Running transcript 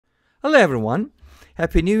Hello everyone,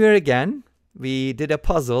 Happy New Year again. We did a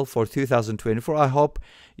puzzle for 2024. I hope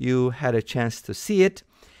you had a chance to see it.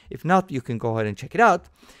 If not, you can go ahead and check it out.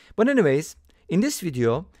 But anyways, in this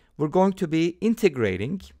video, we're going to be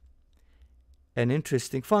integrating an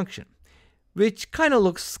interesting function, which kind of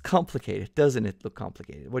looks complicated. Doesn't it look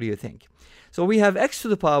complicated? What do you think? So we have x to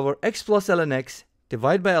the power x plus ln x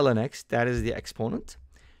divided by ln x, that is the exponent,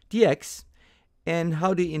 dx. And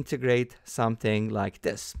how do you integrate something like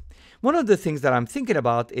this? One of the things that I'm thinking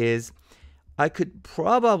about is I could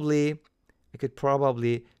probably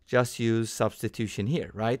just use substitution here,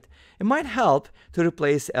 right? It might help to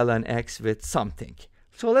replace ln x with something.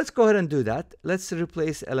 So let's go ahead and do that. Let's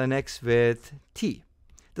replace ln x with t.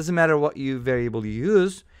 Doesn't matter what variable you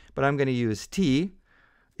use, but I'm going to use t.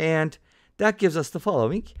 And that gives us the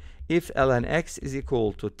following. If ln x is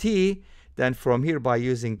equal to t, then from here by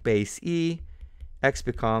using base e, x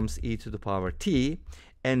becomes e to the power t,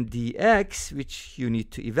 and dx, which you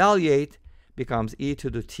need to evaluate, becomes e to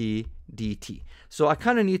the t dt. So I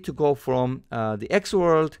kind of need to go from the x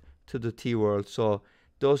world to the t world. So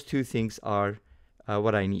those two things are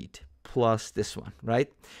what I need, plus this one,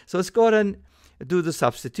 right? So let's go ahead and do the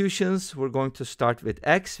substitutions. We're going to start with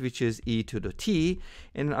x, which is e to the t,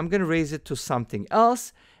 and I'm going to raise it to something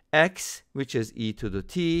else, x, which is e to the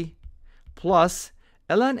t, plus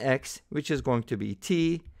ln x, which is going to be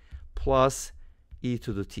t, plus e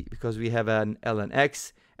to the t, because we have an ln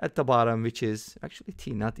x at the bottom, which is actually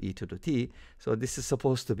t, not e to the t. So this is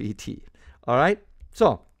supposed to be t. All right?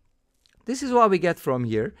 So this is what we get from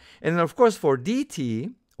here. And then, of course, for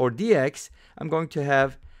dt or dx, I'm going to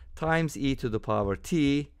have times e to the power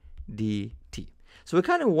t dt. So we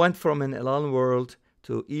kind of went from an ln world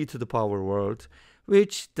to e to the power world,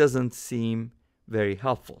 which doesn't seem very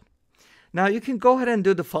helpful. Now you can go ahead and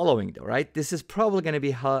do the following though, right? This is probably going to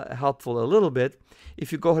be helpful a little bit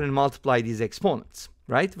if you go ahead and multiply these exponents,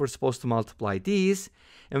 right? We're supposed to multiply these,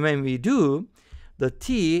 and when we do, the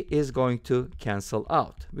t is going to cancel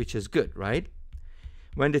out, which is good, right?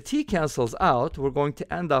 When the t cancels out, we're going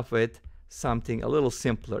to end up with something a little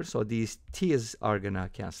simpler. So these t's are going to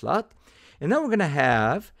cancel out, and then we're going to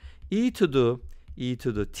have e to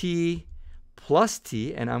the t plus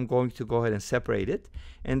t, and I'm going to go ahead and separate it.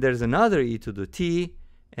 And there's another e to the t,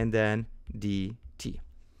 and then dt.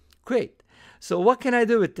 Great. So what can I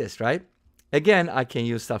do with this, right? Again, I can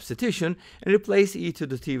use substitution and replace e to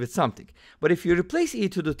the t with something. But if you replace e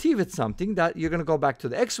to the t with something, that you're going to go back to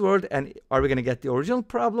the x world, and are we going to get the original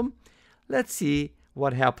problem? Let's see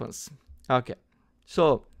what happens. Okay.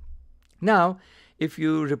 So now, if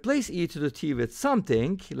you replace e to the t with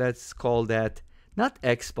something, let's call that not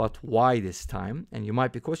x, but y this time. And you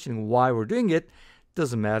might be questioning why we're doing it.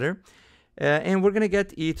 Doesn't matter. And we're going to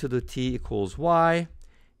get e to the t equals y.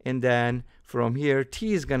 And then from here,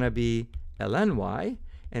 t is going to be ln y.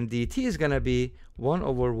 And dt is going to be 1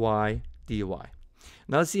 over y dy.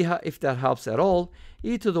 Now let's see if that helps at all.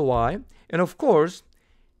 E to the y. And of course,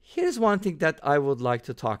 here's one thing that I would like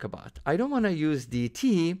to talk about. I don't want to use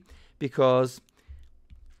dt because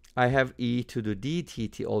I have e to the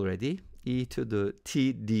dtt already. E to the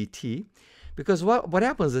t dt. Because what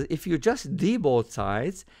happens is if you just d both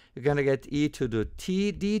sides, you're going to get e to the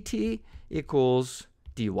t dt equals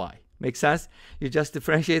dy. Make sense? You just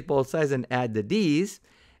differentiate both sides and add the d's,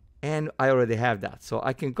 and I already have that. So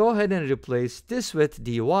I can go ahead and replace this with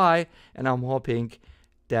dy, and I'm hoping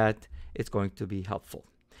that it's going to be helpful.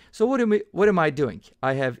 So what am I doing?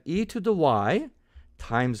 I have e to the y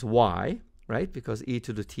times y, right? Because e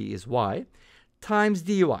to the t is y, times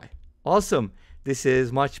dy. Awesome. This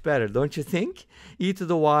is much better, don't you think? E to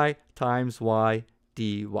the y times y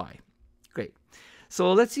dy. Great.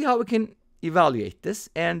 So let's see how we can evaluate this.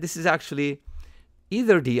 And this is actually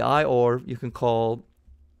either di, or you can call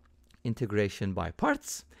integration by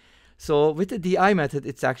parts. So with the di method,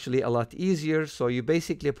 it's actually a lot easier. So you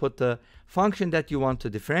basically put the function that you want to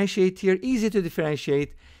differentiate here. Easy to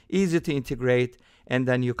differentiate, easy to integrate. And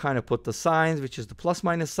then you kind of put the signs, which is the plus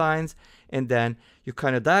minus signs, and then you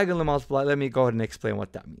kind of diagonally multiply. Let me go ahead and explain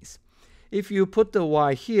what that means. If you put the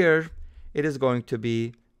y here, it is going to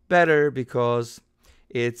be better because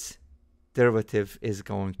its derivative is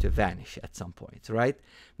going to vanish at some point, right?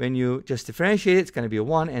 When you just differentiate it, it's going to be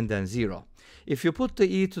 1 and then 0. If you put the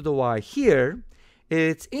e to the y here,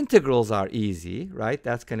 its integrals are easy, right?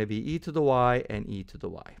 That's going to be e to the y and e to the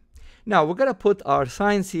y. Now we're going to put our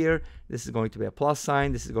signs here. This is going to be a plus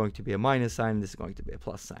sign, this is going to be a minus sign, this is going to be a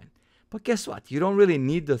plus sign. But guess what? You don't really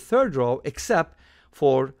need the third row except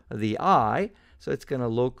for the I. So it's going to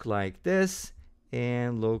look like this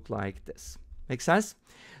and look like this. Make sense?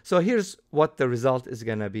 So here's what the result is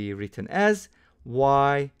going to be written as.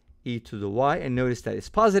 Y e to the y, and notice that it's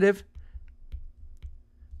positive.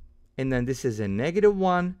 And then this is a negative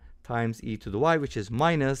 1 times e to the y, which is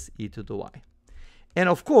minus e to the y. And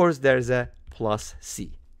of course, there's a plus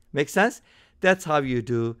c. Make sense? That's how you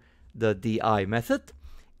do the DI method.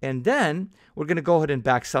 And then we're going to go ahead and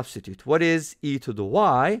back substitute. What is e to the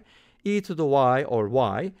y? E to the y, or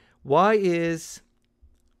y. Y is,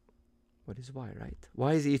 what is y, right?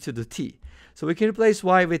 Y is e to the t. So we can replace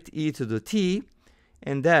y with e to the t.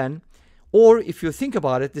 And then, or if you think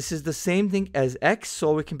about it, this is the same thing as x.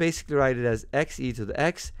 So we can basically write it as x e to the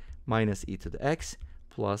x minus e to the x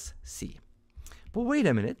plus c. But wait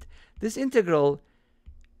a minute. This integral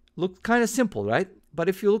looked kind of simple, right? But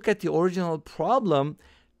if you look at the original problem,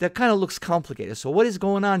 that kind of looks complicated. So what is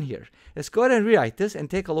going on here? Let's go ahead and rewrite this and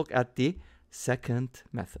take a look at the second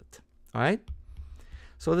method. All right?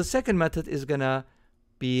 So the second method is going to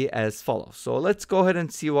be as follows. So let's go ahead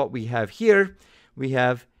and see what we have here. We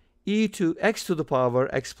have e to x to the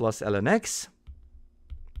power x plus ln x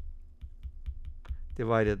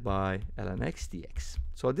divided by ln x dx.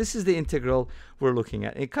 So this is the integral we're looking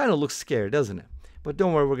at. It kind of looks scary, doesn't it? But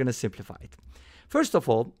don't worry, we're going to simplify it. First of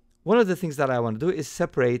all, one of the things that I want to do is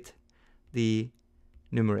separate the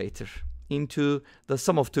numerator into the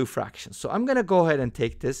sum of two fractions. So I'm going to go ahead and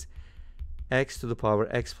take this x to the power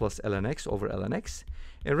x plus ln x over ln x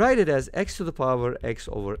and write it as x to the power x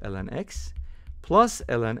over ln x plus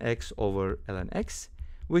ln x over ln x,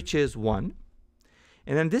 which is 1.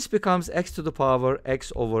 And then this becomes x to the power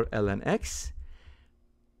x over ln x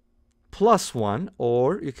plus 1,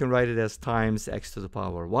 or you can write it as times x to the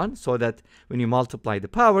power 1, so that when you multiply the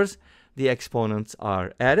powers, the exponents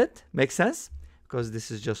are added. Makes sense? Because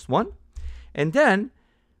this is just 1. And then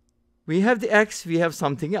we have the x, we have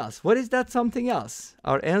something else. What is that something else?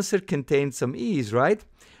 Our answer contains some e's, right?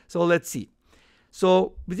 So let's see.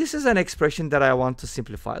 So this is an expression that I want to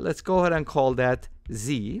simplify. Let's go ahead and call that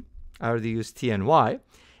z. I already used t and y.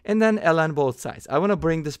 And then ln both sides. I want to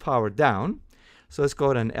bring this power down. So let's go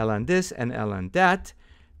ahead and ln this and ln that.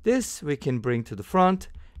 This we can bring to the front.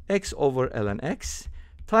 X over ln x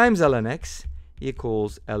times ln x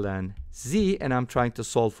equals ln z. And I'm trying to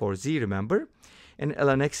solve for z, remember? And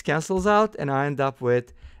ln x cancels out, and I end up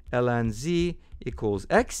with ln z equals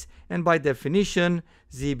x. And by definition,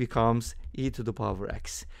 z becomes e to the power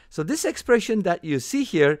x. So this expression that you see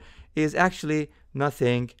here is actually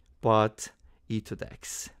nothing but e to the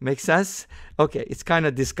x. Make sense? Okay, it's kind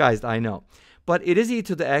of disguised, I know. But it is e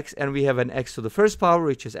to the x, and we have an x to the first power,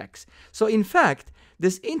 which is x. So in fact,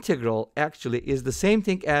 this integral actually is the same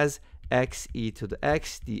thing as x e to the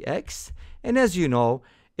x dx. And as you know,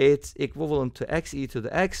 it's equivalent to x e to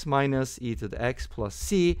the x minus e to the x plus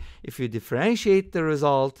c. If you differentiate the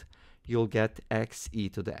result, you'll get x e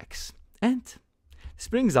to the x. And this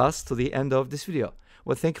brings us to the end of this video.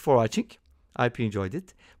 Well, thank you for watching. I hope you enjoyed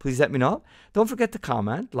it. Please let me know. Don't forget to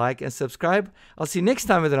comment, like, and subscribe. I'll see you next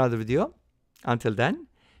time with another video. Until then,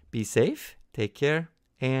 be safe, take care,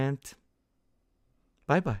 and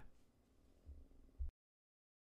bye-bye.